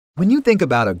When you think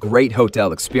about a great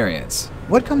hotel experience,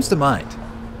 what comes to mind?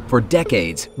 For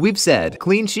decades, we've said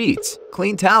clean sheets,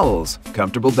 clean towels,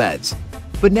 comfortable beds.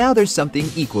 But now there's something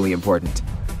equally important: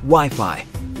 Wi-Fi.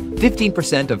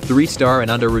 15% of 3-star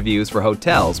and under reviews for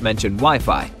hotels mention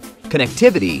Wi-Fi.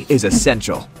 Connectivity is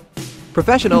essential.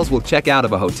 Professionals will check out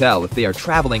of a hotel if they are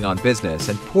traveling on business,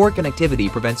 and poor connectivity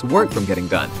prevents work from getting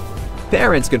done.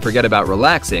 Parents can forget about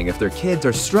relaxing if their kids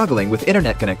are struggling with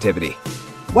internet connectivity.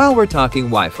 While we're talking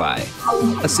Wi-Fi,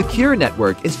 a secure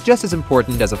network is just as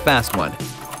important as a fast one.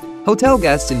 Hotel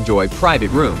guests enjoy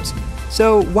private rooms,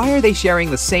 so why are they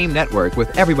sharing the same network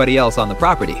with everybody else on the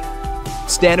property?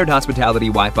 Standard hospitality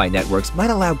Wi-Fi networks might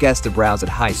allow guests to browse at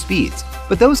high speeds,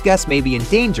 but those guests may be in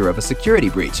danger of a security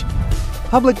breach.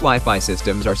 Public Wi-Fi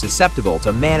systems are susceptible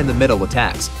to man-in-the-middle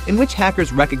attacks, in which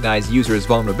hackers recognize users'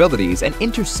 vulnerabilities and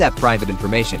intercept private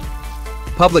information.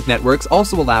 Public networks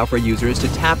also allow for users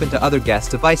to tap into other guests'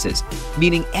 devices,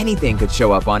 meaning anything could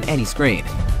show up on any screen.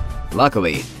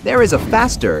 Luckily, there is a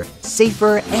faster,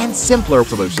 safer, and simpler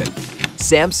solution: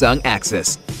 Samsung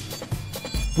Access.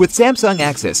 With Samsung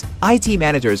Access, IT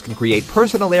managers can create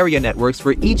personal area networks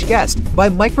for each guest by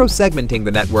micro-segmenting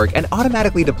the network and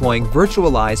automatically deploying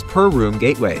virtualized per-room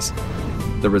gateways.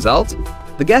 The result?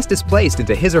 The guest is placed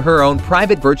into his or her own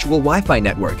private virtual Wi-Fi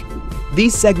network.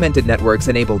 These segmented networks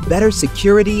enable better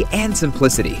security and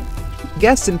simplicity.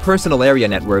 Guests in personal area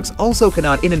networks also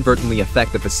cannot inadvertently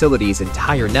affect the facility's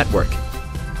entire network.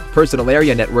 Personal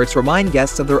area networks remind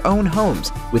guests of their own homes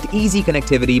with easy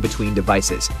connectivity between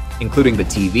devices, including the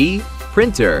TV,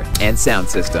 printer, and sound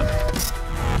system.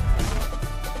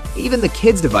 Even the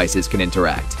kids' devices can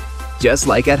interact, just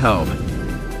like at home.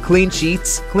 Clean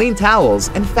sheets, clean towels,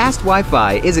 and fast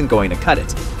Wi-Fi isn't going to cut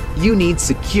it. You need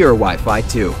secure Wi-Fi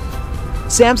too.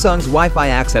 Samsung's Wi-Fi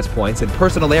access points and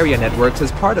personal area networks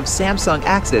as part of Samsung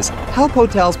Access help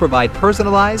hotels provide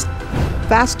personalized,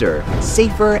 faster,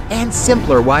 safer, and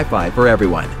simpler Wi-Fi for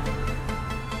everyone.